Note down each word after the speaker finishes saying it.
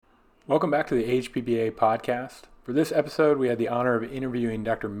Welcome back to the HPBA podcast. For this episode, we had the honor of interviewing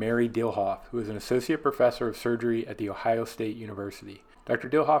Dr. Mary Dillhoff, who is an associate professor of surgery at The Ohio State University. Dr.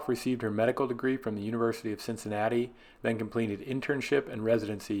 Dillhoff received her medical degree from the University of Cincinnati, then completed internship and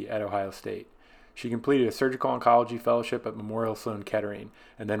residency at Ohio State. She completed a surgical oncology fellowship at Memorial Sloan Kettering,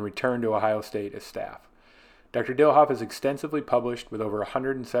 and then returned to Ohio State as staff. Dr. Dillhoff is extensively published with over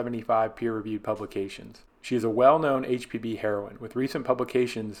 175 peer-reviewed publications. She is a well-known HPB heroine, with recent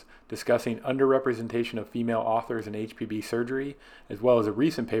publications discussing underrepresentation of female authors in HPB surgery, as well as a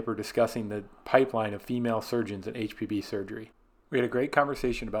recent paper discussing the pipeline of female surgeons in HPB surgery. We had a great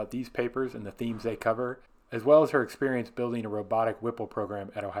conversation about these papers and the themes they cover, as well as her experience building a robotic Whipple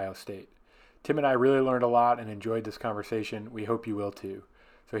program at Ohio State. Tim and I really learned a lot and enjoyed this conversation. We hope you will too.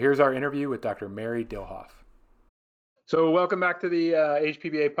 So here's our interview with Dr. Mary Dillhoff. So welcome back to the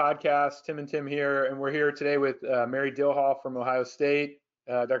HPBA podcast. Tim and Tim here, and we're here today with Mary Dillhoff from Ohio State.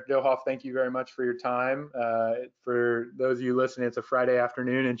 Dr. Dillhoff, thank you very much for your time. For those of you listening, it's a Friday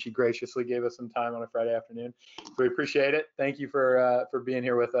afternoon, and she graciously gave us some time on a Friday afternoon. So we appreciate it. Thank you for being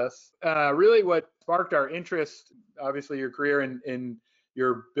here with us. Really what sparked our interest, obviously your career in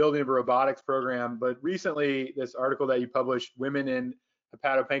your building of a robotics program, but recently this article that you published, Women in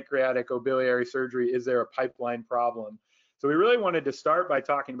Hepatopancreatic Biliary Surgery, Is There a Pipeline Problem? So we really wanted to start by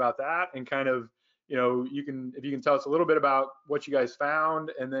talking about that and kind of, if you can tell us a little bit about what you guys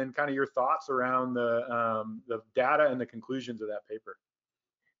found and then kind of your thoughts around the data and the conclusions of that paper.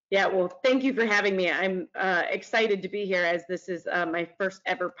 Yeah, well, thank you for having me. I'm excited to be here as this is my first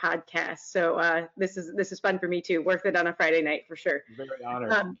ever podcast. So this is fun for me too. Worth it on a Friday night for sure. Very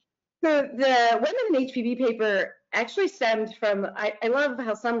honored. So the Women in HPB paper actually stemmed from, I love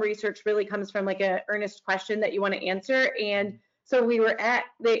how some research really comes from like a earnest question that you want to answer. And so we were at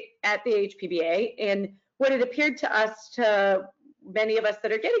the HPBA, and what it appeared to us, to many of us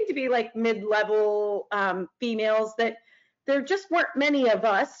that are getting to be like mid-level females, that there just weren't many of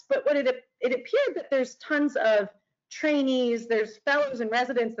us, but what it appeared that there's tons of trainees, there's fellows and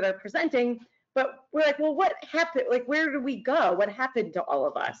residents that are presenting, but we're like, well, what happened? Like, where do we go? What happened to all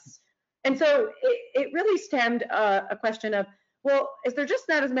of us? And so it really stemmed a question of, well, is there just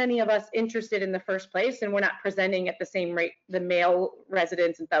not as many of us interested in the first place, and we're not presenting at the same rate the male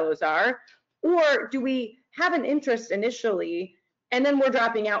residents and fellows are? Or do we have an interest initially, and then we're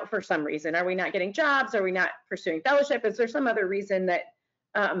dropping out for some reason? Are we not getting jobs? Are we not pursuing fellowship? Is there some other reason that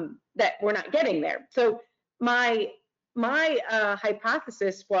that we're not getting there? So my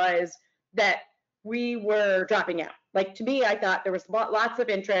hypothesis was that we were dropping out. Like, to me, I thought there was lots of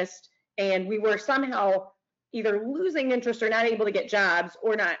interest, and we were somehow either losing interest or not able to get jobs,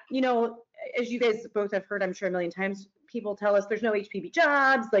 or not, as you guys both have heard, I'm sure, a million times, people tell us there's no HPB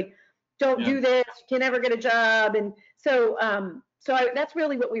jobs, like, don't do this, you can never get a job. And so that's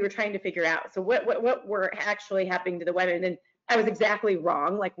really what we were trying to figure out. So what were actually happening to the women? And I was exactly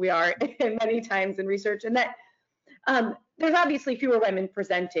wrong, like we are many times in research, and that there's obviously fewer women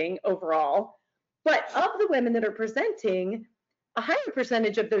presenting overall, but of the women that are presenting, a higher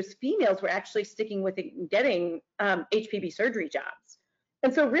percentage of those females were actually sticking with it and getting HPB surgery jobs.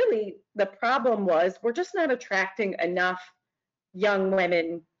 And so really the problem was we're just not attracting enough young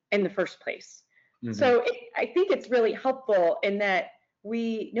women in the first place. Mm-hmm. So I think it's really helpful in that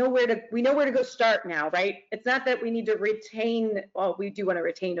we know where to go start now, right? It's not that we need to retain, well, we do want to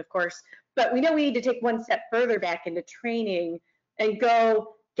retain, of course, but we know we need to take one step further back into training and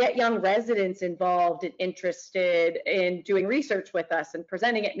go get young residents involved and interested in doing research with us and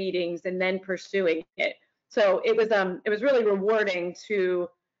presenting at meetings and then pursuing it. So it was really rewarding to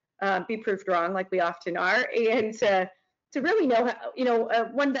be proved wrong, like we often are, and to really know how,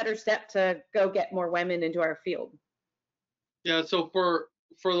 one better step to go get more women into our field. Yeah, so for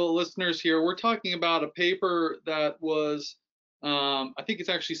the listeners here, we're talking about a paper that was, I think it's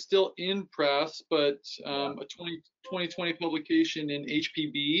actually still in press, but a 2020 publication in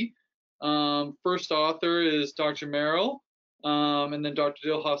HPB. First author is Dr. Merrill, and then Dr.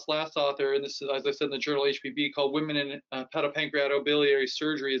 Dillhoff's last author, and this is, as I said, in the journal HPB, called Women in Hepatopancreatic Biliary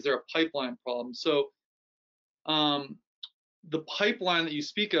Surgery, Is There a Pipeline Problem? So the pipeline that you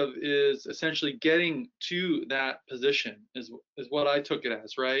speak of is essentially getting to that position is what I took it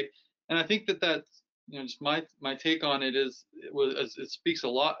as, right? And I think that's, just my take on it is it speaks a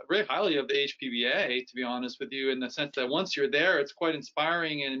lot, very highly of the HPBA, to be honest with you, in the sense that once you're there, it's quite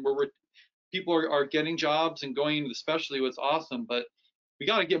inspiring, and people are getting jobs and going into the specialty, what's awesome, but we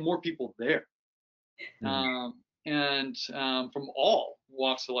got to get more people there. And from all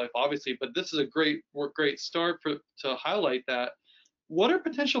walks of life, obviously, but this is a great start to highlight that. What are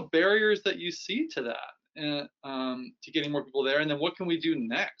potential barriers that you see to that, to getting more people there, and then what can we do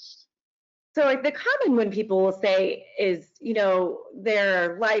next? So like the common one people will say is,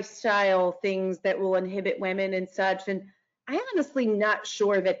 there are lifestyle things that will inhibit women and such. And I honestly not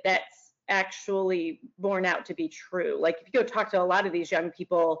sure that that's actually borne out to be true. Like if you go talk to a lot of these young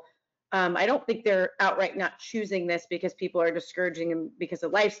people, I don't think they're outright not choosing this because people are discouraging them because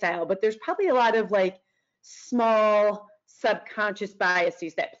of lifestyle, but there's probably a lot of like small subconscious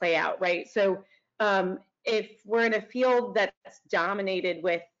biases that play out, right? So if we're in a field that's dominated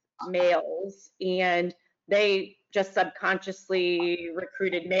with males and they just subconsciously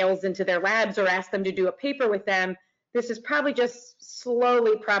recruited males into their labs or asked them to do a paper with them, this is probably just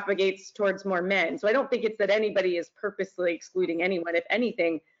slowly propagates towards more men. So I don't think it's that anybody is purposely excluding anyone. If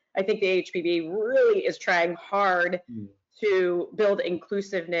anything, I think the HPB really is trying hard to build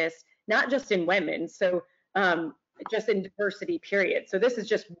inclusiveness, not just in women, so just in diversity, period. So this is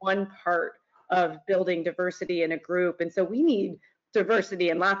just one part of building diversity in a group. And so we need diversity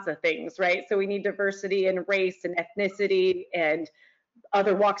in lots of things, right? So we need diversity in race and ethnicity and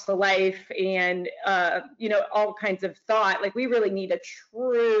other walks of life and, all kinds of thought. Like we really need a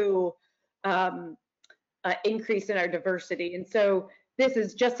true increase in our diversity. And so this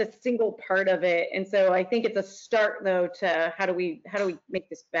is just a single part of it. And so I think it's a start though to how do we make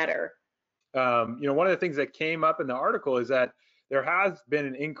this better? One of the things that came up in the article is that there has been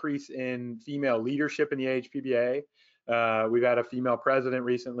an increase in female leadership in the HPBA. We've had a female president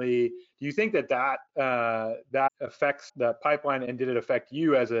recently. Do you think that affects the pipeline, and did it affect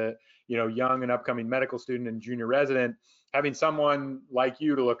you as a young and upcoming medical student and junior resident, having someone like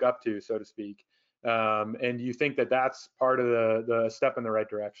you to look up to, so to speak? And do you think that that's part of the step in the right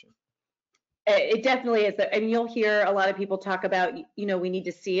direction? It definitely is. And you'll hear a lot of people talk about, we need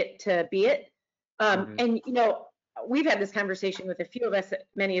to see it to be it. And, we've had this conversation with a few of us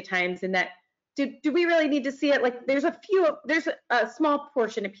many a times in that, do we really need to see it? Like there's a small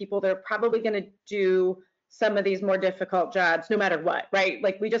portion of people that are probably going to do some of these more difficult jobs no matter what, right?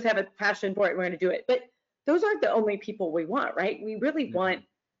 Like we just have a passion for it, we're going to do it. But those aren't the only people we want, right? We really want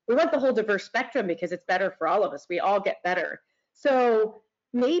the whole diverse spectrum because it's better for all of us. We all get better. So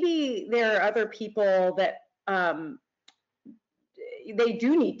maybe there are other people that they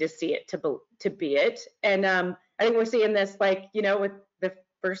do need to see it to be it. And I think we're seeing this with the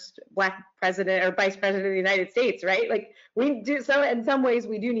first Black president or vice president of the United States, right? Like we do, so in some ways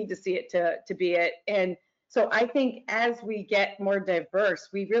we do need to see it to be it. And so I think as we get more diverse,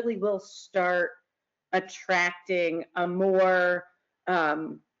 we really will start attracting a more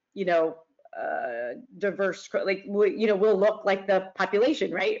diverse, like we'll look like the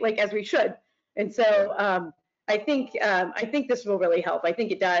population, right? Like as we should. And so I think this will really help. I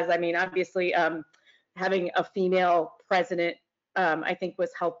think it does. I mean, obviously, having a female president, I think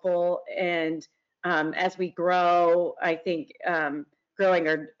was helpful. And as we grow, I think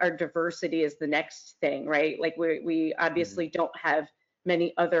growing our diversity is the next thing, right? Like we obviously don't have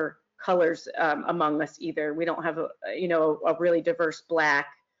many other colors among us either. We don't have a really diverse Black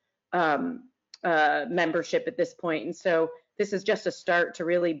membership at this point. And so this is just a start to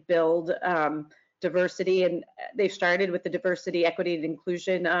really build diversity. And they've started with the Diversity, Equity, and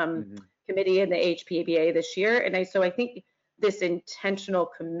Inclusion Committee in the HPBA this year. And I think this intentional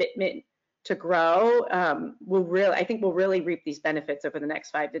commitment to grow will really reap these benefits over the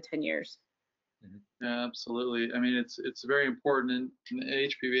next 5 to 10 years. Yeah, absolutely. I mean, it's very important, and the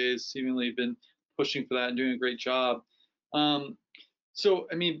HPBA has seemingly been pushing for that and doing a great job. So,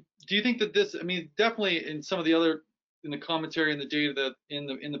 I mean, do you think that this? I mean, definitely in some of the other in the commentary and the data that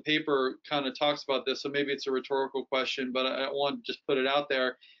in the paper kind of talks about this. So maybe it's a rhetorical question, but I want to just put it out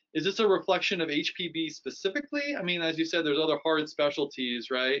there. Is this a reflection of HPB specifically? I mean, as you said, there's other hard specialties,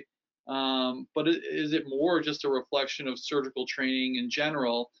 right? But is it more just a reflection of surgical training in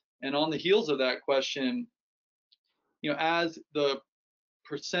general? And on the heels of that question, as the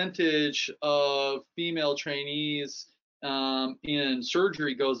percentage of female trainees in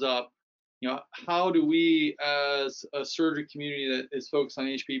surgery goes up, how do we as a surgery community that is focused on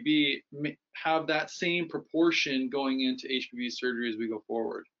HPB have that same proportion going into HPB surgery as we go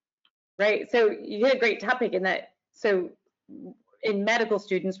forward? Right. So you hit a great topic in that. So in medical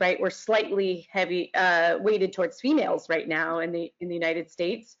students, right, we're slightly heavy weighted towards females right now in the United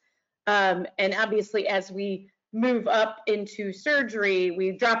States. And obviously, as we move up into surgery,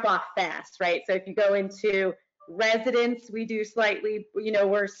 we drop off fast, right? So if you go into residents, we do slightly,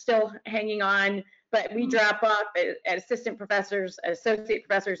 we're still hanging on, but we drop off at assistant professors, associate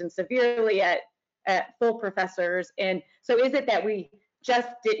professors, and severely at full professors. And so is it that we just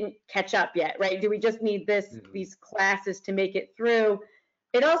didn't catch up yet, right? Do we just need these classes to make it through?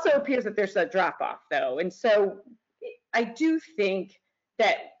 It also appears that there's a drop off though. And so I do think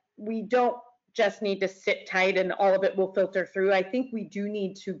that we don't just need to sit tight and all of it will filter through. I think we do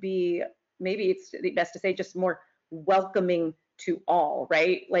need to be, maybe it's best to say, just more welcoming to all,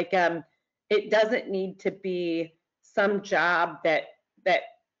 right? Like, it doesn't need to be some job that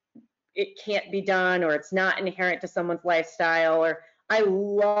it can't be done, or it's not inherent to someone's lifestyle. Or I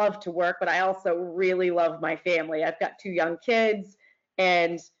love to work, but I also really love my family. I've got 2 young kids,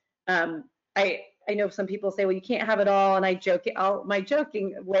 and I know some people say, well, you can't have it all. And my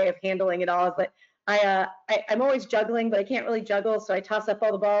joking way of handling it all is that I'm always juggling, but I can't really juggle. So I toss up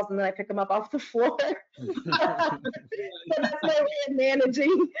all the balls and then I pick them up off the floor. So that's my way of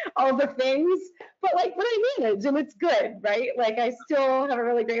managing all the things. But like, when I manage, and it's good, right? Like, I still have a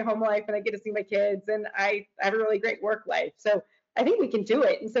really great home life and I get to see my kids, and I have a really great work life. So I think we can do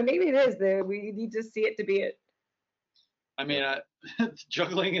it. And so maybe it is we need to see it to be it. I mean,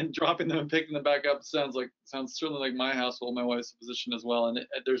 juggling and dropping them and picking them back up sounds certainly like my household, my wife's position as well. And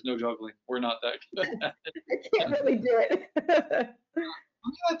there's no juggling. We're not that good at it. I can't really do it.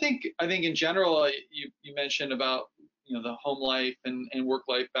 I think in general, you mentioned about, the home life and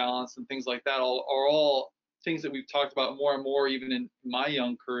work-life balance and things like that are all things that we've talked about more and more, even in my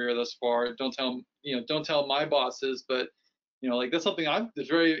young career thus far. Don't tell my bosses, but like, that's something that's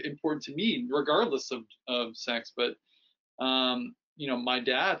very important to me, regardless of sex. But my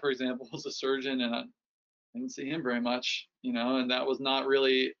dad, for example, was a surgeon, and I didn't see him very much, and that was not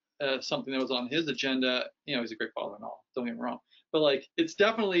really something that was on his agenda. He's a great father and all, don't get me wrong, but like, it's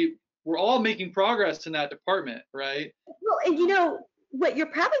definitely, we're all making progress in that department, right? Well, and what you're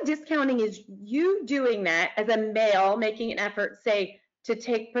probably discounting is you doing that as a male, making an effort, say, to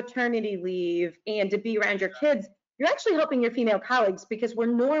take paternity leave and to be around your kids. You're actually helping your female colleagues, because we're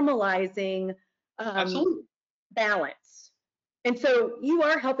normalizing Absolutely. balance. And so you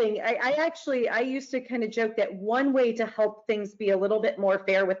are helping. I used to kind of joke that one way to help things be a little bit more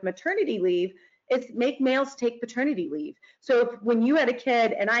fair with maternity leave is make males take paternity leave. So when you had a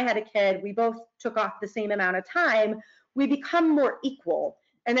kid and I had a kid, we both took off the same amount of time, we become more equal.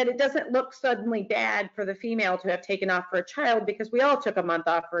 And then it doesn't look suddenly bad for the female to have taken off for a child, because we all took a month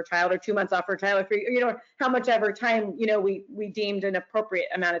off for a child, or 2 months off for a child, or how much ever time, we deemed an appropriate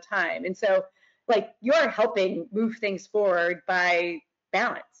amount of time. And so, like, you're helping move things forward by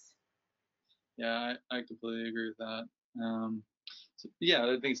balance. Yeah, I completely agree with that. So yeah,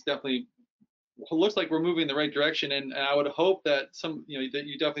 I think it's definitely, it looks like we're moving in the right direction, and I would hope that that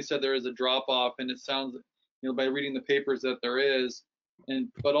you definitely said there is a drop off, and it sounds, by reading the papers, that there is,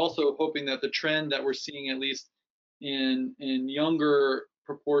 but also hoping that the trend that we're seeing, at least in younger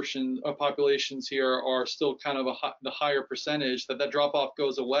proportion of populations here, are still kind of the higher percentage, that drop off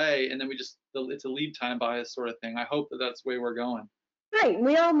goes away, and then it's a lead time bias sort of thing. I hope that that's the way we're going. Right.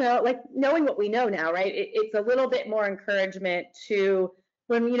 We all know, like, knowing what we know now, right? It's a little bit more encouragement to,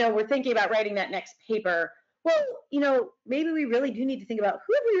 when, we're thinking about writing that next paper. Well, maybe we really do need to think about,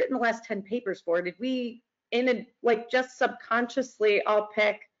 who have we written the last 10 papers for? Did we, just subconsciously all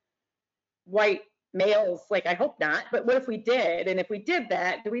pick white males? Like, I hope not, but what if we did? And if we did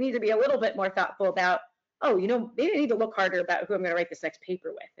that, do we need to be a little bit more thoughtful about, maybe I need to look harder about who I'm going to write this next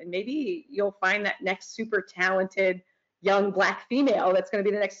paper with? And maybe you'll find that next super talented young Black female that's going to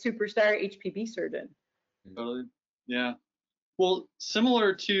be the next superstar HPB surgeon. Totally. Yeah. Well,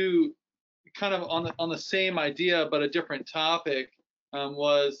 similar to, kind of on the same idea but a different topic, I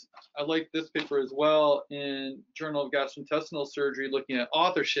like this paper as well, in Journal of Gastrointestinal Surgery, looking at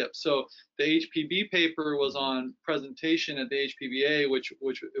authorship. So the HPB paper was on presentation at the HPBA, which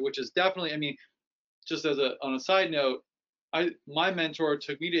is definitely, I mean, just on a side note, my mentor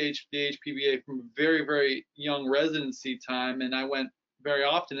took me to the HPBA from a very, very young residency time, and I went very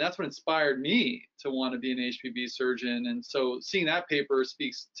often. And that's what inspired me to want to be an HPB surgeon. And so seeing that paper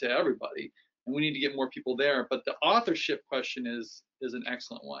speaks to everybody, and we need to get more people there. But the authorship question is an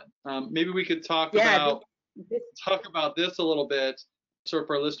excellent one. Maybe we could talk about this a little bit. So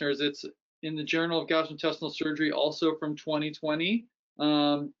for our listeners, it's in the Journal of Gastrointestinal Surgery, also from 2020.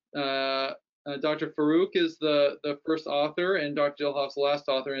 Dr. Farouk is the first author, and Dr. Dillhoff's the last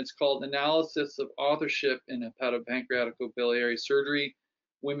author, and it's called Analysis of Authorship in Hepatopancreaticobiliary Surgery,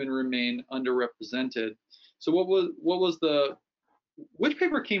 Women Remain Underrepresented. So which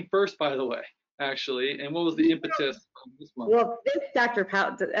paper came first, by the way, actually, and what was the impetus on this one? Well, this Dr.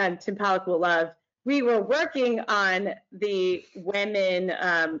 Tim Pollock will love. We were working on the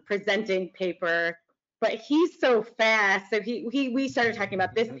women presenting paper, but he's so fast. So we started talking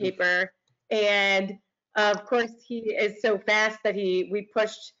about this paper, and of course he is so fast that we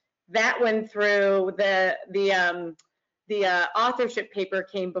pushed that one through. The authorship paper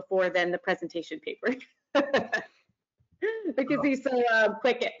came before then the presentation paper. because he's so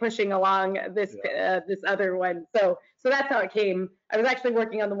quick at pushing along this this other one. So that's how it came. I was actually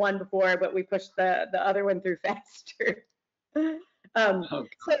working on the one before, but we pushed the other one through faster. So,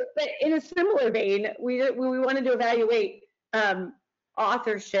 but in a similar vein, we wanted to evaluate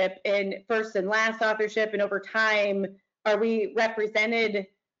authorship and first and last authorship, and over time, are we represented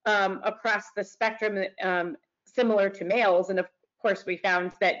across the spectrum similar to males? And of course, we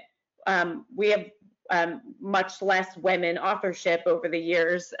found that we have much less women authorship over the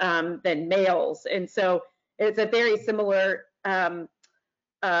years than males. And so it's a very similar thing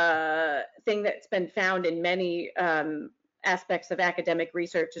that's been found in many aspects of academic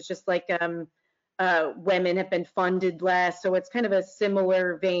research. It's just like women have been funded less. So it's kind of a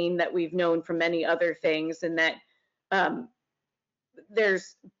similar vein that we've known from many other things, and that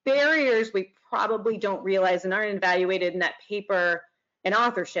there's barriers we probably don't realize and aren't evaluated in that paper and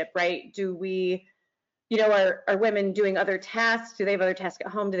authorship, right? Do we, are women doing other tasks? Do they have other tasks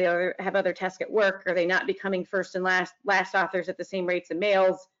at home? Do they have other tasks at work? Are they not becoming first and last authors at the same rates as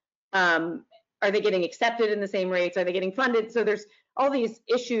males? Are they getting accepted in the same rates? Are they getting funded? So there's all these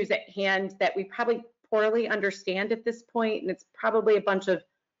issues at hand that we probably poorly understand at this point, and it's probably a bunch of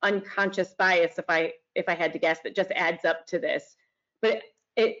unconscious bias, if I had to guess, that just adds up to this. But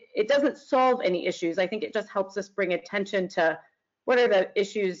it doesn't solve any issues. I think it just helps us bring attention to what are the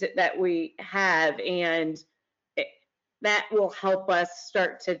issues that we have, and that will help us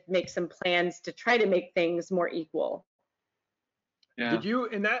start to make some plans to try to make things more equal. Yeah. Did you,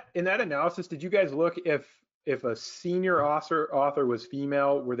 in that analysis, did you guys look if a senior author was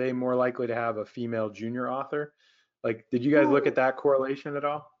female, were they more likely to have a female junior author? Like, did you guys look at that correlation at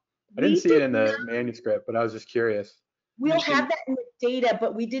all? I didn't see it in the manuscript, but I was just curious. We'll have that in the data,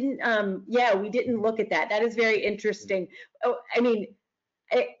 but we didn't, we didn't look at that. That is very interesting. Oh, I mean,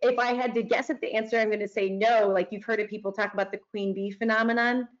 if I had to guess at the answer, I'm going to say no. Like, you've heard of people talk about the queen bee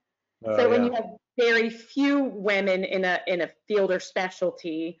phenomenon. So when you have very few women in a field or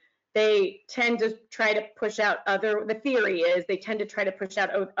specialty, they tend to try to push out the theory is they tend to try to push out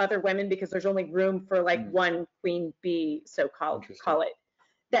other women because there's only room for like one queen bee, call it.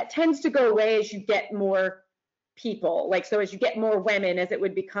 That tends to go away as you get more people. Like, so as you get more women, as it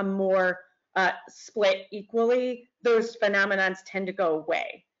would become more split equally, those phenomenons tend to go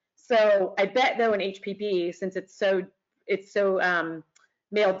away. So I bet though in HPB, since it's so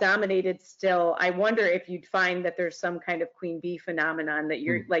male dominated still, I wonder if you'd find that there's some kind of queen bee phenomenon that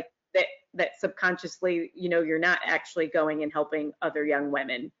you're like that subconsciously, you're not actually going and helping other young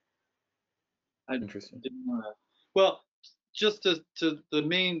women. Interesting. Well, just to the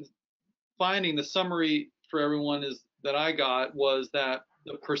main finding, the summary for everyone is that I got was that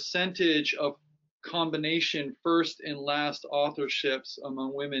the percentage of combination first and last authorships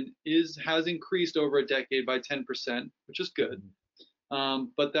among women has increased over a decade by 10%, which is good.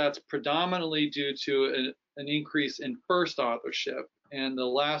 But that's predominantly due to an increase in first authorship, and the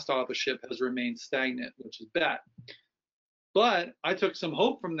last authorship has remained stagnant, which is bad. But I took some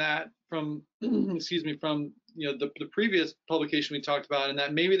hope from that, from the previous publication we talked about, and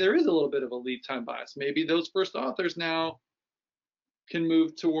that maybe there is a little bit of a lead time bias. Maybe those first authors now can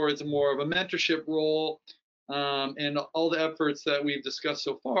move towards more of a mentorship role, and all the efforts that we've discussed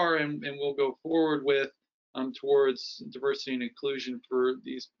so far and we'll go forward with towards diversity and inclusion for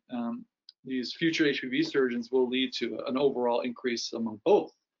these future HPB surgeons will lead to an overall increase among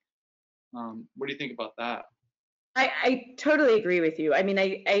both. What do you think about that? I totally agree with you. I mean,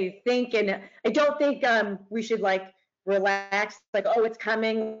 I think, and I don't think we should like relax, like, oh, it's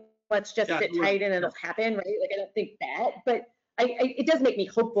coming, let's just sit tight and it'll happen, right? Like, I don't think that, but it does make me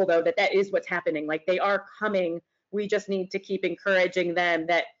hopeful though that is what's happening. Like, they are coming. We just need to keep encouraging them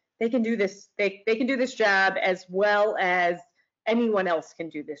that they can do this. They can do this job as well as anyone else can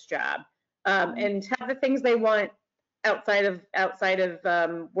do this job, and have the things they want outside of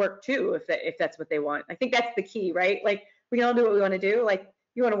work too, if that's what they want. I think that's the key, right? Like, we can all do what we want to do. Like,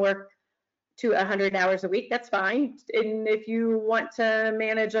 you want to work to 100 hours a week, that's fine. And if you want to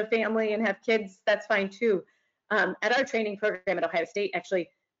manage a family and have kids, that's fine too. At our training program at Ohio State, actually,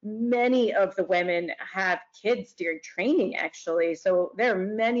 many of the women have kids during training, actually. So there are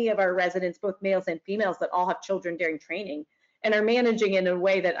many of our residents, both males and females, that all have children during training and are managing in a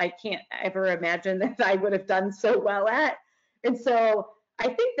way that I can't ever imagine that I would have done so well at. And so I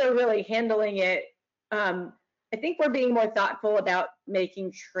think they're really handling it. I think we're being more thoughtful about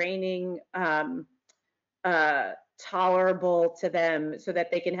making training tolerable to them so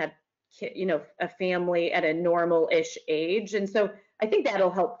that they can have, a family at a normal-ish age. And so I think that'll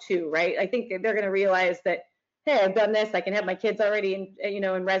help too, right? I think they're going to realize that, hey, I've done this. I can have my kids already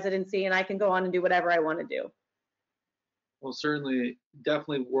in residency, and I can go on and do whatever I want to do. Well, certainly,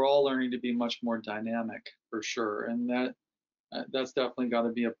 definitely, we're all learning to be much more dynamic for sure, and that's definitely got to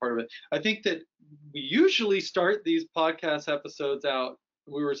be a part of it. I think that we usually start these podcast episodes out.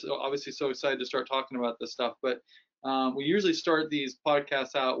 We were obviously so excited to start talking about this stuff, but we usually start these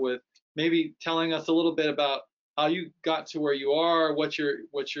podcasts out with maybe telling us a little bit about how you got to where you are, what your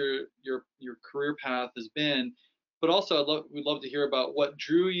career path has been, but also we'd love to hear about what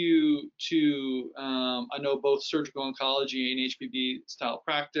drew you to I know both surgical oncology and HPB style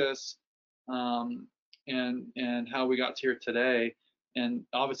practice, and how we got here today, and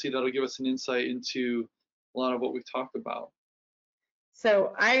obviously that'll give us an insight into a lot of what we've talked about.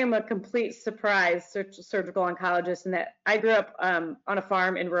 So I am a complete surprise surgical oncologist in that I grew up on a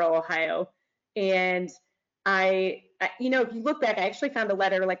farm in rural Ohio, and if you look back, I actually found a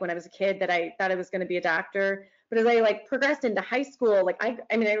letter like when I was a kid that I thought I was going to be a doctor, but as I like progressed into high school, like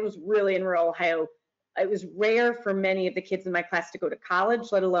I mean, I was really in rural Ohio. It was rare for many of the kids in my class to go to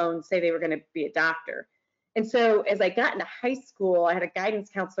college, let alone say they were going to be a doctor. And so as I got into high school, I had a guidance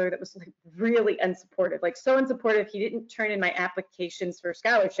counselor that was like really unsupportive, like so unsupportive. He didn't turn in my applications for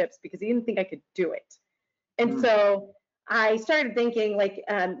scholarships because he didn't think I could do it. And so I started thinking like,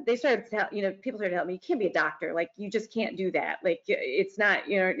 people started telling me, you can't be a doctor. Like, you just can't do that. Like, it's not,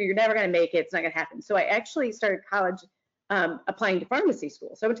 you're never going to make it. It's not going to happen. So I actually started college applying to pharmacy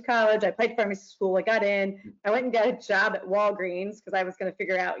school. So I went to college, I applied to pharmacy school, I got in, I went and got a job at Walgreens because I was going to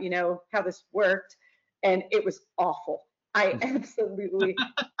figure out, how this worked. And it was awful. I absolutely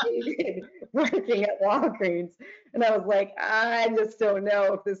hated working at Walgreens. And I was like, I just don't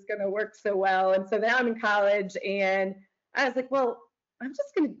know if this is going to work so well. And so now I'm in college and I was like, well, I'm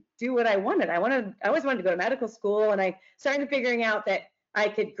just going to do what I wanted. I always wanted to go to medical school. And I started figuring out that I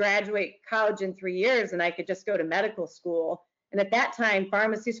could graduate college in 3 years and I could just go to medical school. And at that time,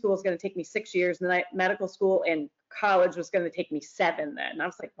 pharmacy school was going to take me 6 years, and then medical school and college was going to take me 7 then. And I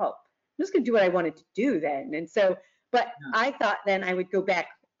was like, well, I'm just going to do what I wanted to do then. And so, but I thought then I would go back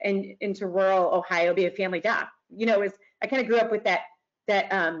into rural Ohio, be a family doc. I kind of grew up with that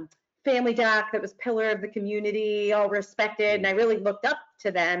family doc that was pillar of the community, all respected, and I really looked up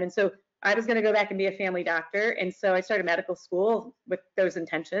to them. And so I was going to go back and be a family doctor. And so I started medical school with those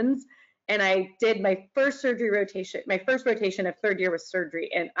intentions. And I did my first surgery rotation. My first rotation of third year was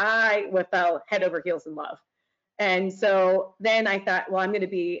surgery, and I fell head over heels in love. And so then I thought,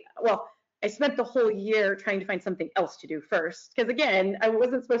 I spent the whole year trying to find something else to do first. Because again, I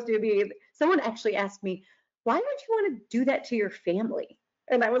wasn't supposed to be, someone actually asked me, why would you want to do that to your family?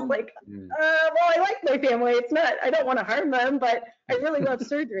 And I was like, I like my family. It's not, I don't want to harm them, but I really love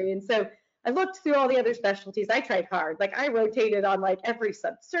surgery. And so I looked through all the other specialties. I tried hard. Like, I rotated on like every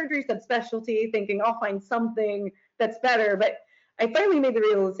surgery subspecialty, thinking I'll find something that's better. But I finally made the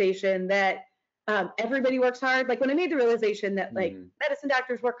realization that everybody works hard. Like, when I made the realization that like medicine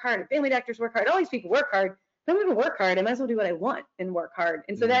doctors work hard, family doctors work hard, all these people work hard. If I'm going to work hard, I might as well do what I want and work hard.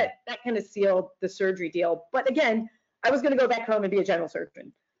 And so that kind of sealed the surgery deal. But again, I was going to go back home and be a general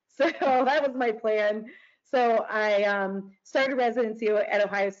surgeon. So that was my plan. So I started residency at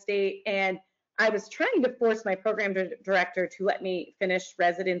Ohio State, and I was trying to force my program director to let me finish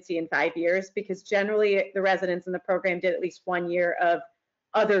residency in 5 years, because generally the residents in the program did at least 1 year of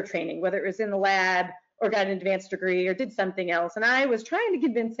other training, whether it was in the lab or got an advanced degree or did something else. And I was trying to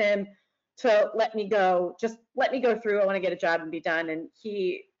convince him to let me go, just let me go through. I want to get a job and be done. And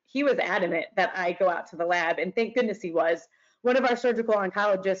he was adamant that I go out to the lab, and thank goodness he was. One of our surgical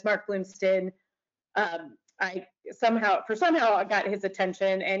oncologists, Mark Bloomston, I somehow got his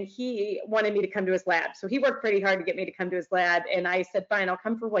attention, and he wanted me to come to his lab. So he worked pretty hard to get me to come to his lab, and I said, fine, I'll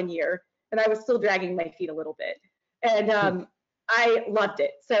come for 1 year. And I was still dragging my feet a little bit. And I loved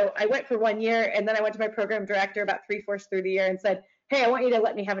it. So I went for 1 year, and then I went to my program director about 3/4 through the year and said, hey, I want you to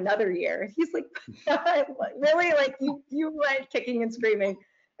let me have another year. And he's like, really? Like, you went kicking and screaming.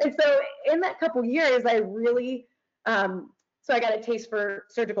 And so in that couple years, I really, so I got a taste for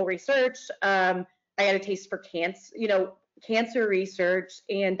surgical research. I got a taste for cancer research,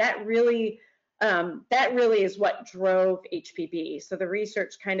 and that really is what drove HPB. So the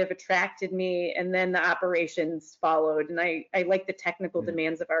research kind of attracted me, and then the operations followed. And I like the technical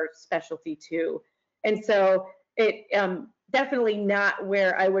demands of our specialty too. And so it definitely not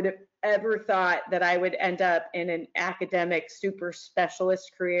where I would have ever thought that I would end up in an academic super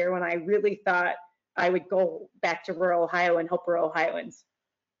specialist career, when I really thought I would go back to rural Ohio and help rural Ohioans.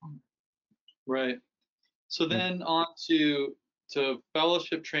 Right. So then on to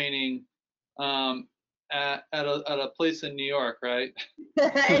fellowship training at a place in New York, right?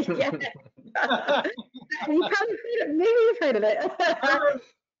 Yeah. You probably maybe you've heard of it.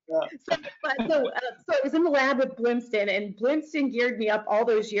 So I was in the lab with Blimston, and Blimston geared me up all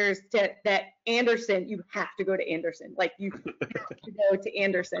those years to that Anderson. You have to go to Anderson. Like you have to go to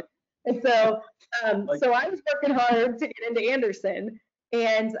Anderson. And so, so I was working hard to get into Anderson,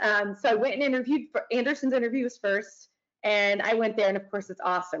 and so I went and interviewed for Anderson's interviews first. And I went there, and of course, it's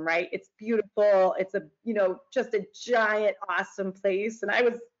awesome, right? It's beautiful. It's a, just a giant, awesome place. And I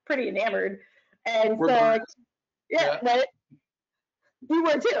was pretty enamored. And so, yeah, right. You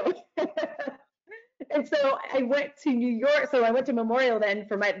were too. And so I went to New York. So I went to Memorial then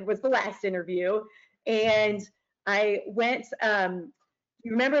was the last interview. And I went,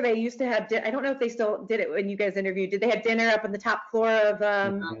 you remember they used to have, I don't know if they still did it when you guys interviewed. Did they have dinner up on the top floor of,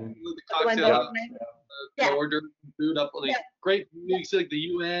 with the cocktail, order food up, like great views, like the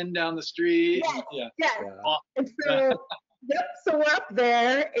UN down the street. Yeah. And so, so we're up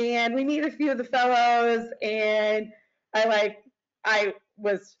there, and we meet a few of the fellows, and I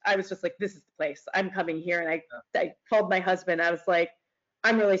was just like, this is the place. I'm coming here. And I called my husband. I was like,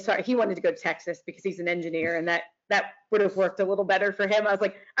 I'm really sorry. He wanted to go to Texas because he's an engineer, and that would have worked a little better for him. I was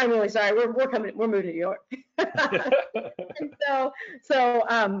like, I'm really sorry. We're moving to New York. And so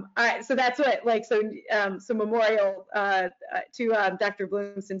that's what, so Memorial to Dr.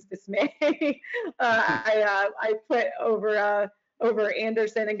 Bloomson's dismay, I put over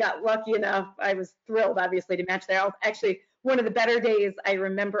Anderson and got lucky enough. I was thrilled, obviously, to match there. Actually, one of the better days I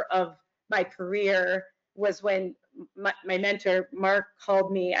remember of my career was when my mentor, Mark,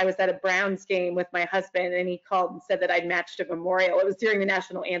 called me. I was at a Browns game with my husband, and he called and said that I'd matched a Memorial. It was during the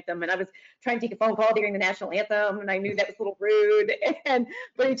national anthem, and I was trying to take a phone call during the national anthem, and I knew that was a little rude.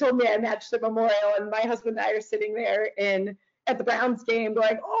 But he told me I matched a Memorial, and my husband and I are sitting there at the Browns game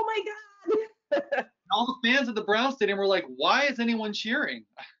going, oh my God. All the fans at the Browns Stadium were like, why is anyone cheering?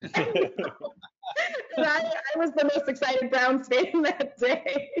 I was the most excited Browns fan that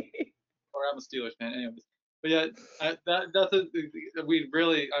day. Or I'm a Steelers fan, anyways. But yeah, I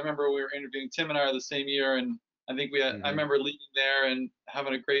remember we were interviewing, Tim and I are the same year, and I think I remember leaving there and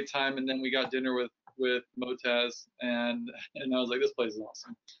having a great time, and then we got dinner with Motaz, and I was like, this place is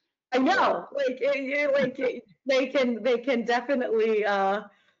awesome. I know, they can definitely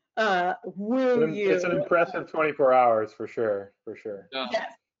woo you. It's an impressive 24 hours for sure. Yeah.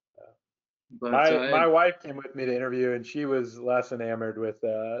 Yes. But my wife came with me to interview, and she was less enamored with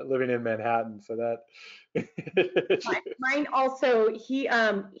living in Manhattan. So that mine also. He's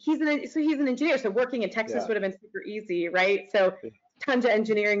an engineer, so working in Texas would have been super easy, right? So tons of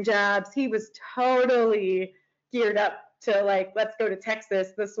engineering jobs. He was totally geared up to let's go to Texas.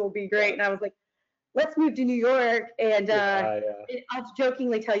 This will be great. And I was like, let's move to New York. And I'll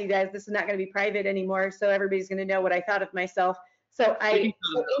jokingly tell you guys, this is not going to be private anymore, so everybody's going to know what I thought of myself. So in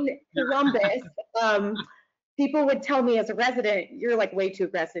Columbus, people would tell me as a resident, you're way too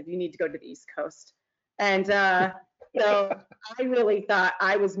aggressive. You need to go to the East Coast. And so I really thought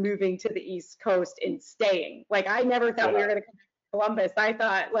I was moving to the East Coast and staying. I never thought we were going to come to Columbus. I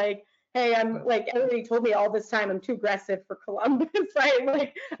thought hey, I'm everybody told me all this time I'm too aggressive for Columbus. I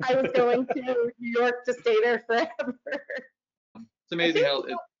was going to New York to stay there forever. It's amazing how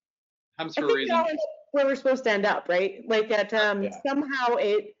it happens for a reason. Where we're supposed to end up, right? Somehow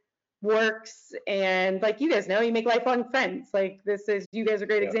it works, and you guys know, you make lifelong friends. You guys are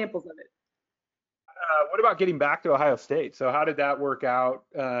great examples of it. What about getting back to Ohio State? So how did that work out,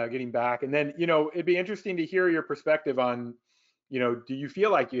 getting back? And then, it'd be interesting to hear your perspective on, do you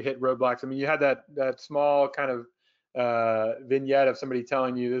feel like you hit roadblocks? I mean, you had that small kind of vignette of somebody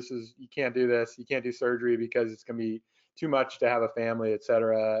telling you you can't do this, you can't do surgery because it's going to be too much to have a family, et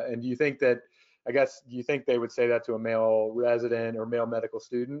cetera. And do you think they would say that to a male resident or male medical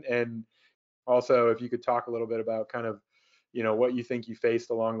student? And also, if you could talk a little bit about kind of, what you think you faced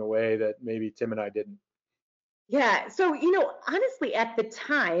along the way that maybe Tim and I didn't. Yeah. So, honestly, at the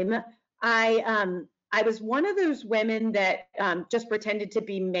time, I was one of those women that just pretended to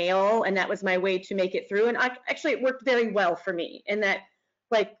be male, and that was my way to make it through. And actually, it worked very well for me in that,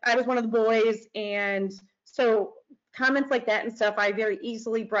 I was one of the boys, and so comments like that and stuff, I very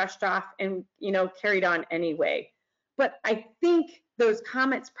easily brushed off and, carried on anyway. But I think those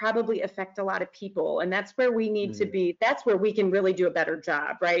comments probably affect a lot of people, and that's where we need to be. That's where we can really do a better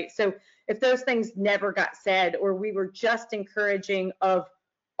job, right? So if those things never got said, or we were just encouraging of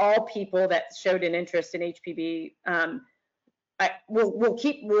all people that showed an interest in HPB,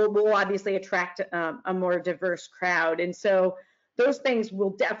 we'll obviously attract a more diverse crowd. And so those things will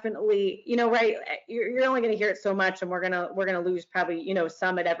definitely, right, you're only going to hear it so much, and we're going to lose probably,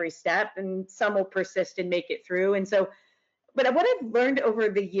 some at every step, and some will persist and make it through. And so, but what I've learned over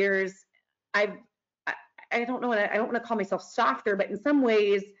the years, I don't want to call myself softer, but in some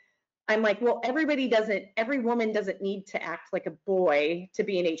ways I'm like, well, every woman doesn't need to act like a boy to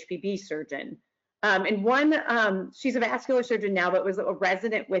be an HPB surgeon. And one, she's a vascular surgeon now, but was a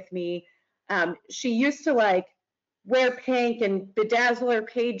resident with me. She used to like wear pink and bedazzle her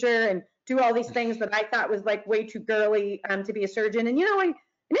pager and do all these things that I thought was like way too girly to be a surgeon. And I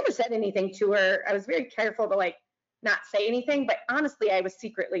never said anything to her. I was very careful to like not say anything, but honestly, I was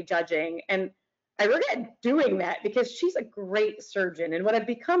secretly judging. And I regret doing that because she's a great surgeon. And what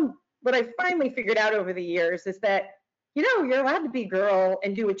I finally figured out over the years is that, you're allowed to be a girl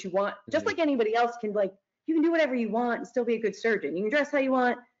and do what you want, just like anybody else can. Like, you can do whatever you want and still be a good surgeon. You can dress how you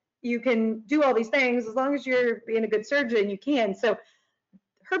want. You can do all these things as long as you're being a good surgeon. You can. So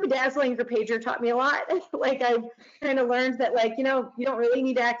her bedazzling her pager taught me a lot. Like, I've kind of learned that, like, you don't really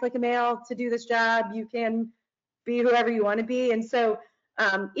need to act like a male to do this job. You can be whoever you want to be. And so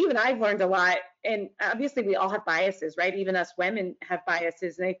even I've learned a lot. And obviously we all have biases, right? Even us women have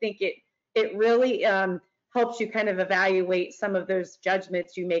biases. And I think it really helps you kind of evaluate some of those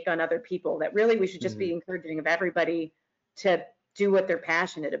judgments you make on other people, that really we should just be encouraging of everybody to do what they're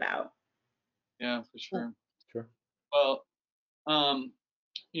passionate about. Yeah, for sure. Sure. Well, I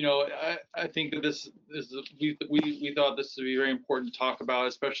think that this is we thought this would be very important to talk about,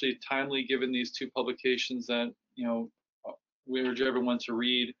 especially timely given these two publications that we urge everyone to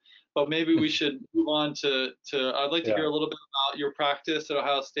read. But maybe we should move on to I'd like to hear a little bit about your practice at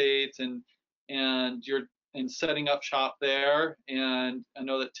Ohio State and your setting up shop there. And I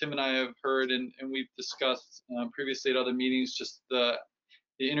know that Tim and I have heard and we've discussed previously at other meetings just the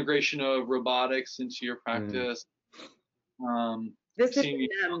integration of robotics into your practice. This is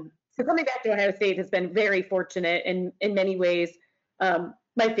so coming back to Ohio State has been very fortunate in many ways.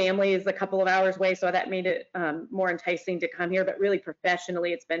 My family is a couple of hours away, so that made it more enticing to come here. But really,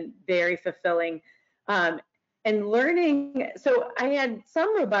 professionally, it's been very fulfilling. And learning, so I had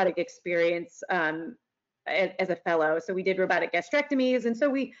some robotic experience as a fellow. So we did robotic gastrectomies, and so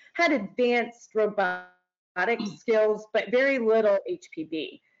we had advanced robotic skills, but very little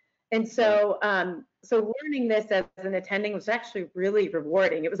HPB. And so, so learning this as an attending was actually really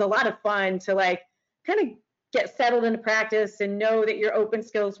rewarding. It was a lot of fun to like kind of get settled into practice and know that your open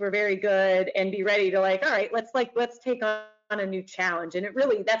skills were very good and be ready to like, all right, let's take on a new challenge. And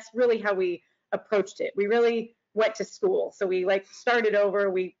that's really how we approached it. We really went to school. So we like started over,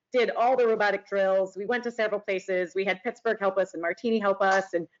 we did all the robotic drills. We went to several places. We had Pittsburgh help us and Martini help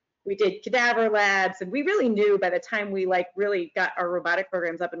us, and we did cadaver labs. And we really knew by the time we like really got our robotic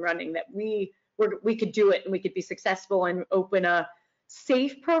programs up and running that we could do it and we could be successful and open a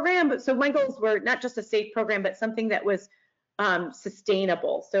safe program. But so my goals were not just a safe program, but something that was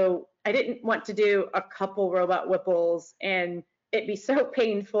sustainable. So I didn't want to do a couple robot Whipples and it be so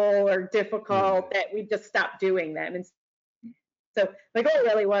painful or difficult that we just stopped doing them. And so my goal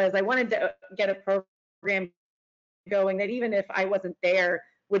really was I wanted to get a program going that even if I wasn't there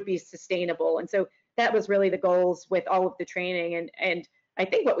would be sustainable. And so that was really the goals with all of the training. And I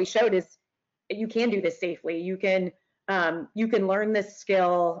think what we showed is you can do this safely. You can learn this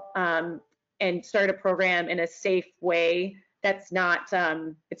skill and start a program in a safe way. That's not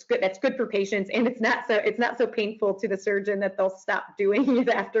it's good. That's good for patients, and it's not so painful to the surgeon that they'll stop doing it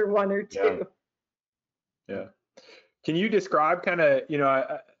after one or two. Yeah. Can you describe kind of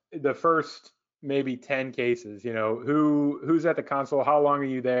the first maybe 10 cases? Who's at the console? How long are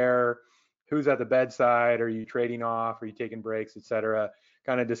you there? Who's at the bedside? Are you trading off? Are you taking breaks, et cetera?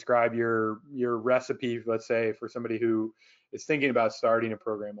 Kind of describe your recipe, let's say, for somebody who is thinking about starting a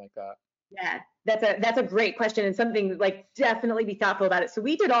program like that. Yeah, that's a great question, and something like definitely be thoughtful about it. So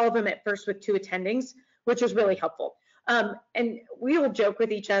we did all of them at first with 2 attendings, which was really helpful. And we will joke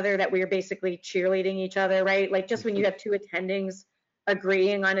with each other that we are basically cheerleading each other, right? Like just when you have 2 attendings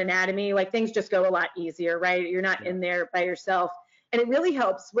agreeing on anatomy, like things just go a lot easier, right? You're not in there by yourself. And it really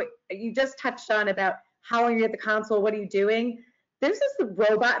helps. What you just touched on about how long you're at the console, what are you doing? This is the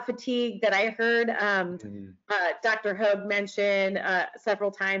robot fatigue that I heard Dr. Hogue mention several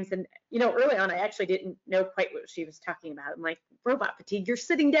times. And, early on, I actually didn't know quite what she was talking about. I'm like, robot fatigue, you're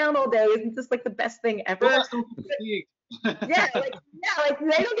sitting down all day. Isn't this like the best thing ever? yeah, like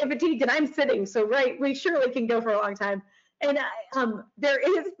they don't get fatigued and I'm sitting. So, right, we surely can go for a long time. And there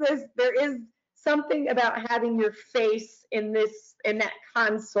is something about having your face in that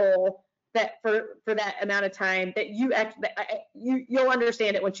console that for that amount of time that you'll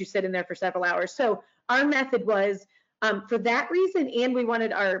understand it once you sit in there for several hours. So our method was for that reason, and we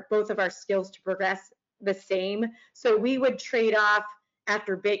wanted both of our skills to progress the same. So we would trade off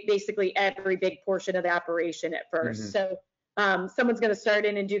after basically every big portion of the operation at first. So someone's going to start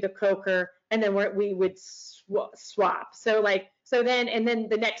in and do the coker, and then we would swap. So like So then, and then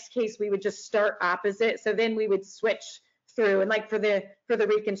the next case, we would just start opposite. So then we would switch through, and like for the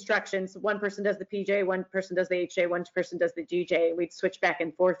reconstructions, one person does the PJ, one person does the HJ, one person does the GJ. We'd switch back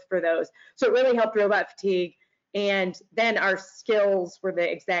and forth for those. So it really helped robot fatigue. And then our skills were the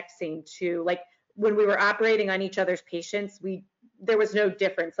exact same too. Like when we were operating on each other's patients, there was no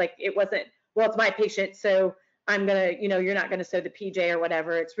difference. Like it wasn't, well, it's my patient, so I'm gonna, you're not gonna sew the PJ or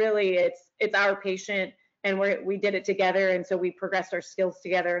whatever. It's really, it's our patient, and we did it together, and so we progressed our skills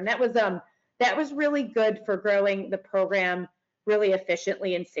together. And that was really good for growing the program really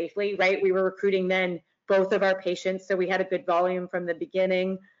efficiently and safely, right? We were recruiting then both of our patients, so we had a good volume from the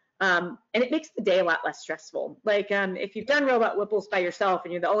beginning. And it makes the day a lot less stressful. Like if you've done robot Whipples by yourself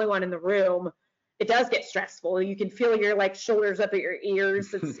and you're the only one in the room, it does get stressful. You can feel your like shoulders up at your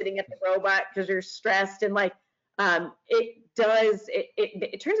ears and sitting at the robot because you're stressed. And like it turns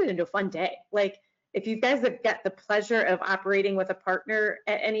it into a fun day. Like if you guys have got the pleasure of operating with a partner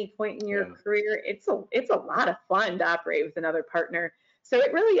at any point in your career, it's a lot of fun to operate with another partner. So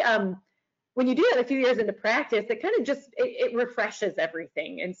it really when you do that a few years into practice, it kind of just, it refreshes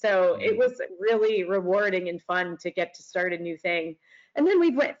everything. And so it was really rewarding and fun to get to start a new thing. And then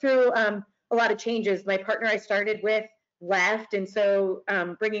we went through a lot of changes. My partner I started with left. And so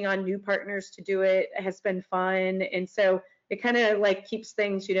bringing on new partners to do it has been fun. And so it kind of like keeps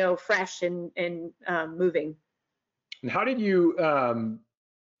things, fresh and moving. And how did you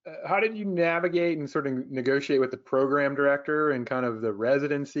navigate and sort of negotiate with the program director and kind of the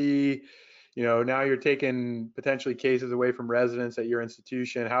residency? Now you're taking potentially cases away from residents at your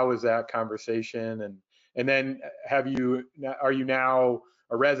institution. How was that conversation? And then are you now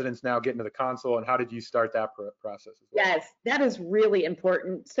a residents now getting to the console, and how did you start that process as well? Yes, that is really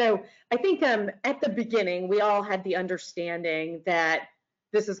important. So I think at the beginning, we all had the understanding that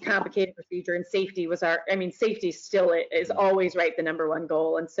this is complicated procedure, and safety was safety still is always the number one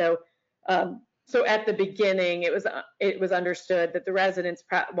goal. And so so at the beginning, it was understood that the residents,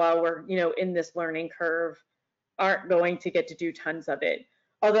 while we're in this learning curve, aren't going to get to do tons of it.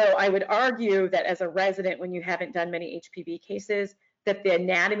 Although I would argue that as a resident, when you haven't done many HPB cases, that the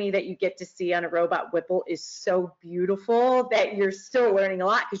anatomy that you get to see on a robot Whipple is so beautiful that you're still learning a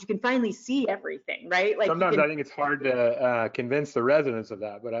lot because you can finally see everything, right? Like sometimes I think it's hard to convince the residents of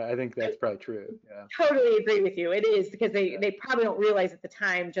that, but I think that's probably true. Yeah. Totally agree with you. It is because they probably don't realize at the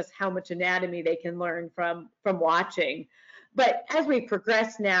time just how much anatomy they can learn from watching. But as we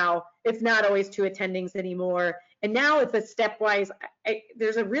progress now, it's not always 2 attendings anymore. And now it's a stepwise,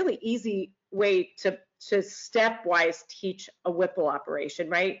 there's a really easy way to stepwise teach a Whipple operation,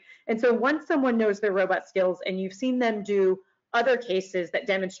 right? And so once someone knows their robot skills and you've seen them do other cases that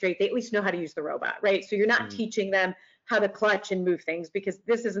demonstrate they at least know how to use the robot, right? So you're not teaching them how to clutch and move things, because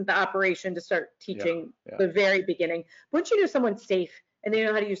this isn't the operation to start teaching the very beginning. Once you know someone's safe and they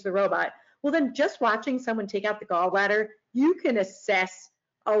know how to use the robot, well then just watching someone take out the gallbladder, you can assess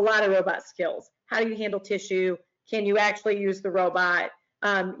a lot of robot skills. How do you handle tissue? Can you actually use the robot?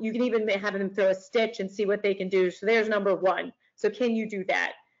 You can even have them throw a stitch and see what they can do. So there's number 1. So can you do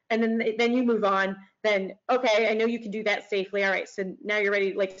that? And then you move on. Then, okay, I know you can do that safely. All right, so now you're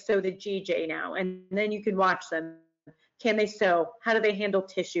ready to sew the GJ now. And then you can watch them. Can they sew? How do they handle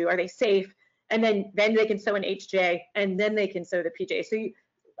tissue? Are they safe? And then they can sew an HJ, and then they can sew the PJ. So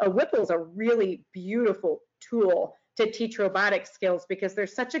a Whipple is a really beautiful tool to teach robotic skills because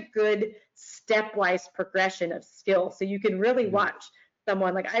there's such a good stepwise progression of skills. So you can really watch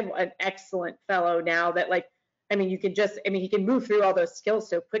someone, like I have an excellent fellow now that he can move through all those skills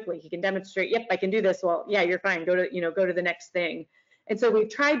so quickly. He can demonstrate, yep, I can do this. Well, yeah, you're fine. Go to the next thing. And so we've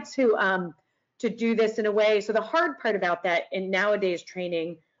tried to do this in a way. So the hard part about that in nowadays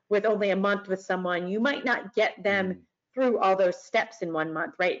training, with only a month with someone, you might not get them through all those steps in 1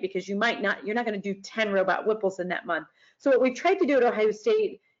 month, right? Because you're not going to do 10 robot Whipples in that month. So what we tried to do at Ohio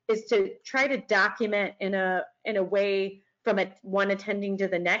State is to try to document in a way from one attending to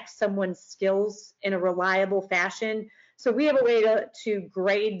the next someone's skills in a reliable fashion. So we have a way to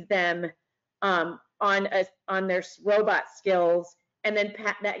grade them on their robot skills, and then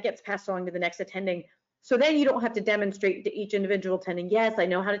that gets passed along to the next attending. So then you don't have to demonstrate to each individual attending, yes, I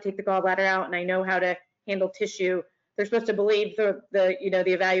know how to take the gallbladder out and I know how to handle tissue. They're supposed to believe the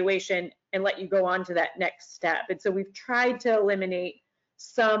evaluation and let you go on to that next step. And so we've tried to eliminate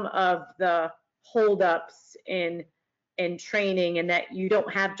some of the holdups in training, and that you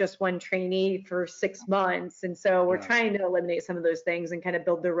don't have just one trainee for 6 months. And so we're trying to eliminate some of those things and kind of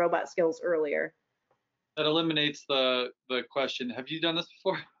build their robot skills earlier. That eliminates the question, have you done this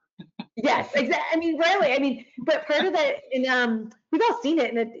before? Yes, exactly. I mean, rarely. I mean, but part of that, and we've all seen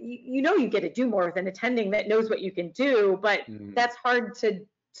it, and you get to do more with an attending that knows what you can do, but that's hard to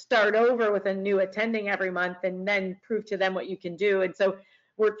start over with a new attending every month and then prove to them what you can do. And so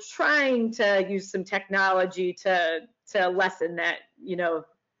we're trying to use some technology to lessen that,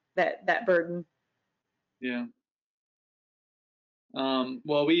 that burden. Yeah.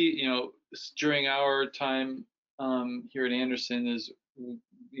 Well, we, during our time here at Anderson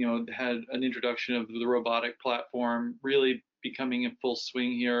had an introduction of the robotic platform really becoming in full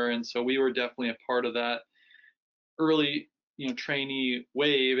swing here. And so we were definitely a part of that early, trainee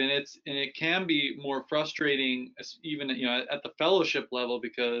wave. And it can be more frustrating even, at the fellowship level,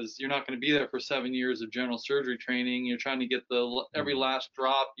 because you're not going to be there for 7 years of general surgery training. You're trying to get every last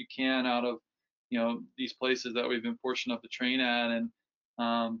drop you can out of, these places that we've been fortunate enough to train at. And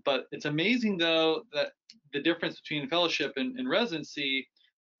but it's amazing though that the difference between fellowship and residency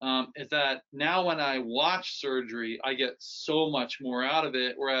is that now when I watch surgery, I get so much more out of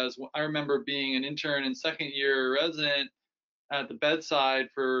it. Whereas I remember being an intern and second year resident at the bedside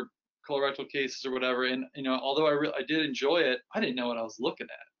for colorectal cases or whatever, and although I did enjoy it, I didn't know what I was looking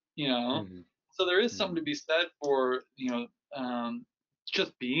at. So there is something to be said for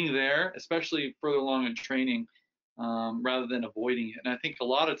just being there, especially further along in training, rather than avoiding it. And I think a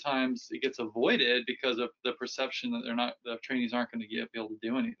lot of times it gets avoided because of the perception that the trainees aren't going to be able to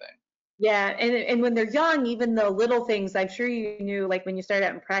do anything. Yeah, and when they're young, even the little things, I'm sure you knew, like when you started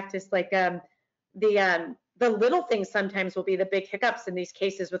out in practice, like the little things sometimes will be the big hiccups in these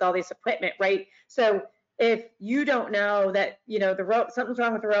cases with all this equipment, right? So if you don't know that, something's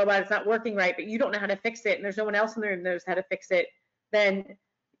wrong with the robot, it's not working right, but you don't know how to fix it, and there's no one else in there who knows how to fix it, then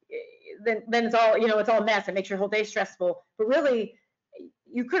it's all, it's all a mess. It makes your whole day stressful. But really,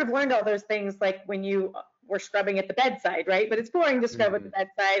 you could have learned all those things like when you were scrubbing at the bedside, right? But it's boring to scrub at the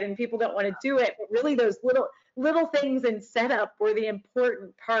bedside, and people don't want to do it. But really, those little things in setup were the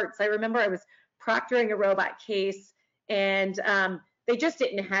important parts. I remember I was proctoring a robot case, and they just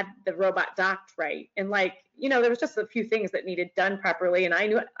didn't have the robot docked right, and there was just a few things that needed done properly. And I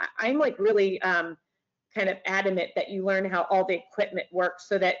knew I'm like really kind of adamant that you learn how all the equipment works,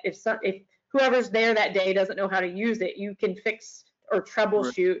 so that if whoever's there that day doesn't know how to use it, you can fix or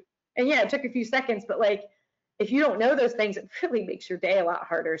troubleshoot. Right. And yeah, it took a few seconds, but if you don't know those things, it really makes your day a lot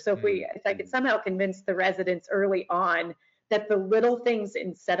harder. So if I could somehow convince the residents early on that the little things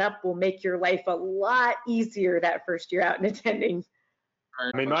in setup will make your life a lot easier that first year out in attending.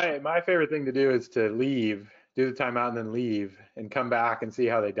 I mean, my favorite thing to do is to do the timeout and then leave and come back and see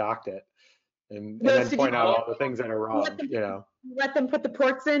how they docked it. And then point out all the things that are wrong, Let them put the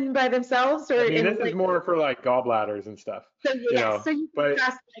ports in by themselves, or I mean, this is more for like gallbladders and stuff. So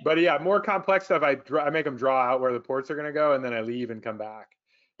but yeah, more complex stuff. I make them draw out where the ports are going to go, and then I leave and come back.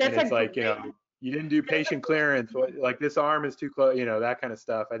 And it's like, you didn't do patient clearance. Like this arm is too close, that kind of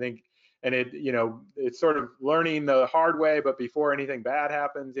stuff. I think, and it's sort of learning the hard way, but before anything bad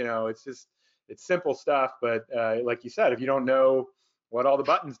happens, it's simple stuff. But like you said, if you don't know what all the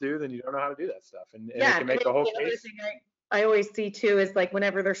buttons do, then you don't know how to do that stuff, and it can make the whole case. I always see too is like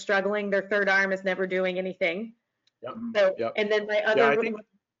whenever they're struggling, their third arm is never doing anything. So, and then my other.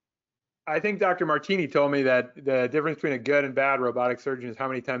 I think Dr. Martini told me that the difference between a good and bad robotic surgeon is how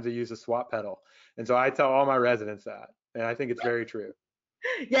many times they use a swap pedal, and so I tell all my residents that, and I think it's very true.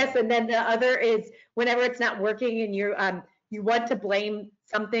 Yes, and then the other is whenever it's not working and you want to blame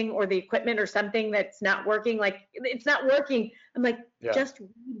something or the equipment or something that's not working, like it's not working. I'm like, just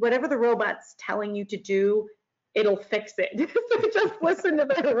whatever the robot's telling you to do, it'll fix it. So just listen to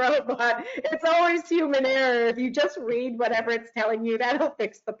the robot. It's always human error. If you just read whatever it's telling you, that'll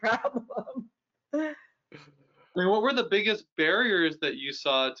fix the problem. I mean, what were the biggest barriers that you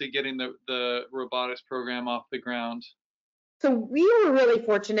saw to getting the robotics program off the ground? So we were really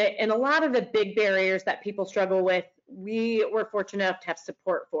fortunate, and a lot of the big barriers that people struggle with, we were fortunate enough to have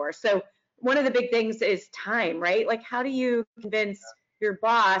support for. So one of the big things is time, right? Like, how do you convince your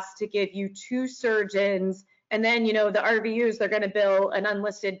boss to give you 2 surgeons, and then, the RVUs, they're going to bill an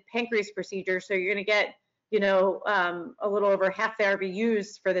unlisted pancreas procedure, so you're going to get, a little over half the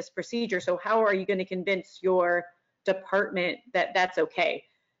RVUs for this procedure. So how are you going to convince your department that that's okay?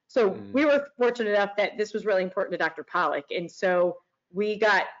 So we were fortunate enough that this was really important to Dr. Pollock, and so we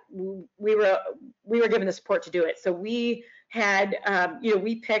were given the support to do it. So we had,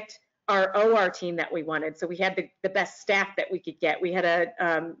 we picked our OR team that we wanted. So we had the best staff that we could get. We had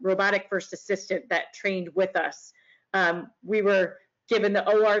a robotic first assistant that trained with us. We were given the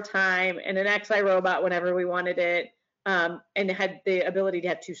OR time and an XI robot whenever we wanted it, and had the ability to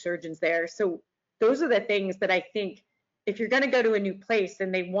have 2 surgeons there. So those are the things that I think if you're going to go to a new place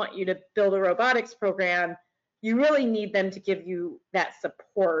and they want you to build a robotics program, you really need them to give you that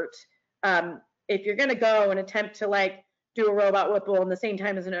support. If you're going to go and attempt to like do a robot Whipple in the same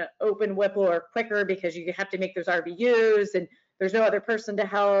time as an open Whipple or quicker because you have to make those RVUs and there's no other person to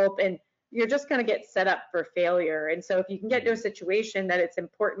help, and you're just going to get set up for failure. And so if you can get to a situation that it's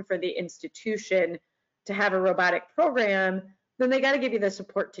important for the institution to have a robotic program, then they got to give you the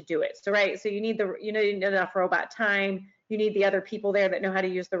support to do it. So so you need enough robot time. You need the other people there that know how to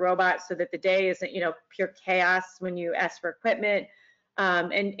use the robot so that the day isn't pure chaos when you ask for equipment.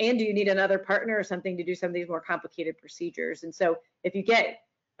 And do you need another partner or something to do some of these more complicated procedures? And so if you get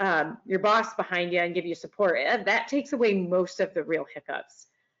your boss behind you and give you support, that takes away most of the real hiccups.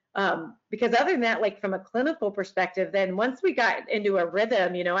 Because other than that, like from a clinical perspective, then once we got into a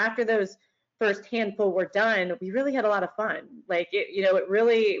rhythm, after those first handful were done, we really had a lot of fun. Like it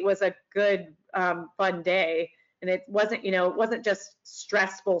really was a good, fun day, and it wasn't just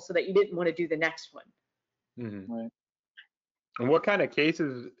stressful so that you didn't want to do the next one. Mm-hmm. Right. And what kind of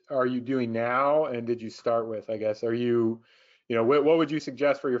cases are you doing now, and did you start with? I guess are you, what would you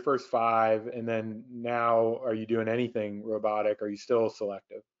suggest for your first 5, and then now are you doing anything robotic? Are you still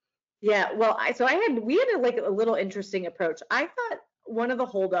selective? Yeah, well, we had like a little interesting approach. I thought one of the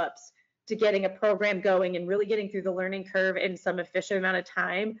holdups to getting a program going and really getting through the learning curve in some efficient amount of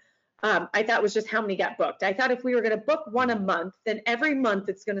time, I thought was just how many got booked. I thought if we were going to book one a month, then every month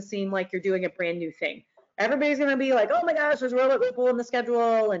it's going to seem like you're doing a brand new thing. Everybody's going to be like, oh my gosh, there's Robot Whipple in the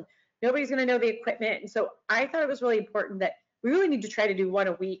schedule, and nobody's going to know the equipment. And so I thought it was really important that we really need to try to do one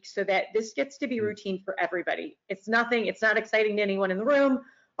a week so that this gets to be routine for everybody. It's not exciting to anyone in the room.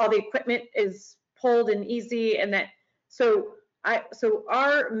 All the equipment is pulled and easy, and so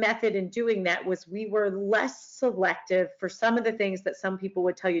our method in doing that was we were less selective for some of the things that some people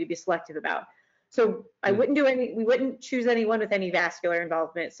would tell you to be selective about. So we wouldn't choose anyone with any vascular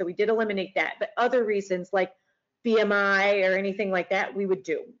involvement. So we did eliminate that, but other reasons like BMI or anything like that, we would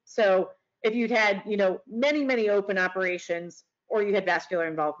do. So if you'd had, many, many open operations or you had vascular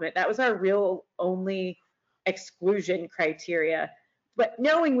involvement, that was our real only exclusion criteria. But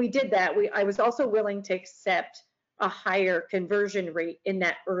knowing we did that, I was also willing to accept a higher conversion rate in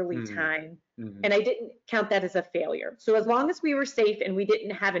that early time. And I didn't count that as a failure. So as long as we were safe and we didn't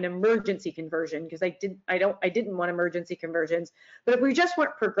have an emergency conversion, because I didn't want emergency conversions, but if we just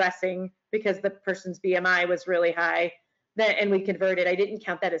weren't progressing because the person's BMI was really high, and we converted, I didn't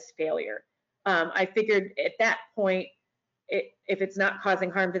count that as failure. I figured at that point, if it's not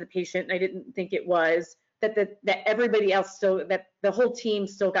causing harm to the patient, and I didn't think it was, that everybody else that the whole team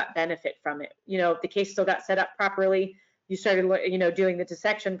still got benefit from it. If the case still got set up properly, you started, doing the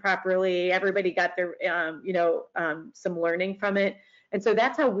dissection properly, everybody got their, some learning from it. And so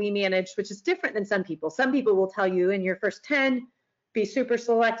that's how we managed, which is different than some people. Some people will tell you in your first 10, be super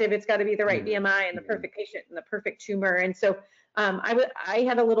selective. It's got to be the right BMI and the perfect patient and the perfect tumor. And so I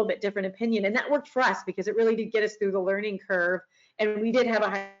had a little bit different opinion, and that worked for us because it really did get us through the learning curve. And we did have a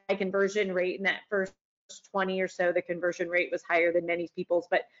high conversion rate in that first 20 or so. The conversion rate was higher than many people's,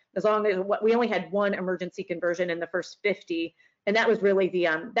 but as long as we only had one emergency conversion in the first 50, and that was really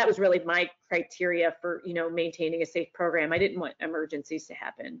my criteria for maintaining a safe program. I didn't want emergencies to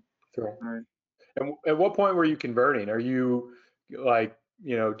happen. Sure. All right. And at what point were you converting? Are you like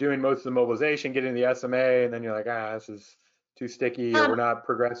doing most of the mobilization, getting the SMA, and then you're like, this is too sticky, or we're not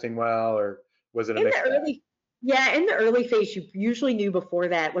progressing well, or was it a mix? In the early phase, you usually knew before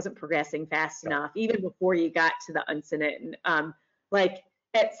that it wasn't progressing fast enough, even before you got to the uncinate. And like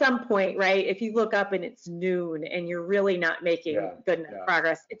at some point, right, if you look up and it's noon and you're really not making good enough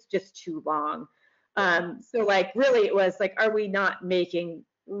progress, it's just too long. So like really it was like, are we not making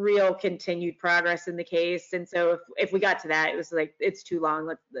real continued progress in the case? And so if we got to that, it was like, it's too long,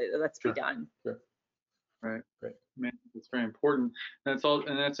 let's be done. Sure. Right, great. Man, that's very important.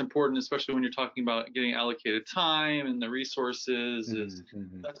 That's important, especially when you're talking about getting allocated time and the resources.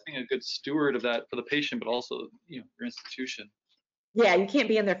 That's being a good steward of that for the patient, but also your institution. Yeah, you can't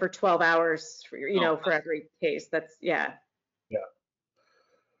be in there for 12 hours for for every case. That's Yeah.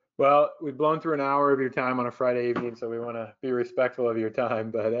 Well, we've blown through an hour of your time on a Friday evening, so we want to be respectful of your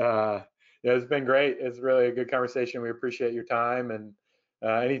time. But it's been great. It's really a good conversation. We appreciate your time. And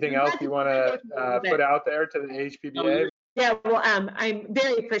anything else you want to put out there to the HPBA? Yeah, well, I'm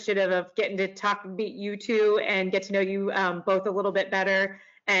very appreciative of getting to meet you two and get to know you both a little bit better.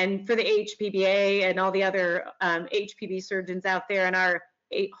 And for the HPBA and all the other HPB surgeons out there and our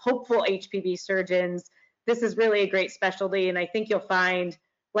hopeful HPB surgeons, this is really a great specialty. And I think you'll find,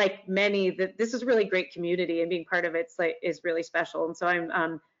 like many, that this is really great community, and being part of it is really special. And so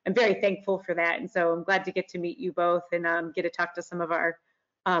I'm I'm very thankful for that. And so I'm glad to get to meet you both and get to talk to some of our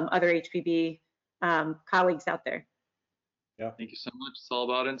other HPB colleagues out there. Yeah. Thank you so much. It's all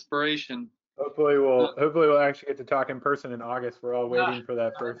about inspiration. Hopefully we'll actually get to talk in person in August. We're all waiting for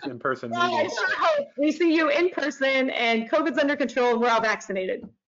that first in-person Yeah, I meeting. sure hope we see you in person and COVID's under control and we're all vaccinated.